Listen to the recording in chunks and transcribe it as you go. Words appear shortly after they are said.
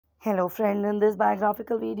Hello friend, in this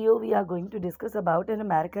biographical video we are going to discuss about an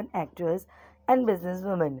American actress and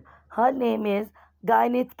businesswoman. Her name is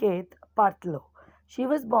Gwyneth Paltrow. She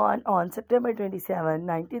was born on September 27,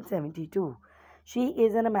 1972. She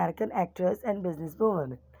is an American actress and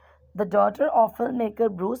businesswoman. The daughter of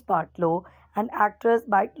filmmaker Bruce Paltrow and actress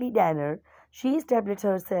Blythe Danner, she established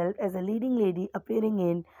herself as a leading lady appearing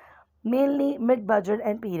in mainly mid-budget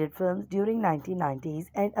and period films during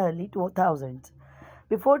 1990s and early 2000s.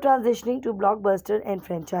 Before transitioning to blockbuster and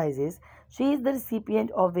franchises, she is the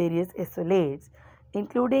recipient of various accolades,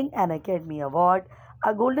 including an Academy Award,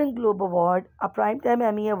 a Golden Globe Award, a Primetime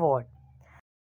Emmy Award.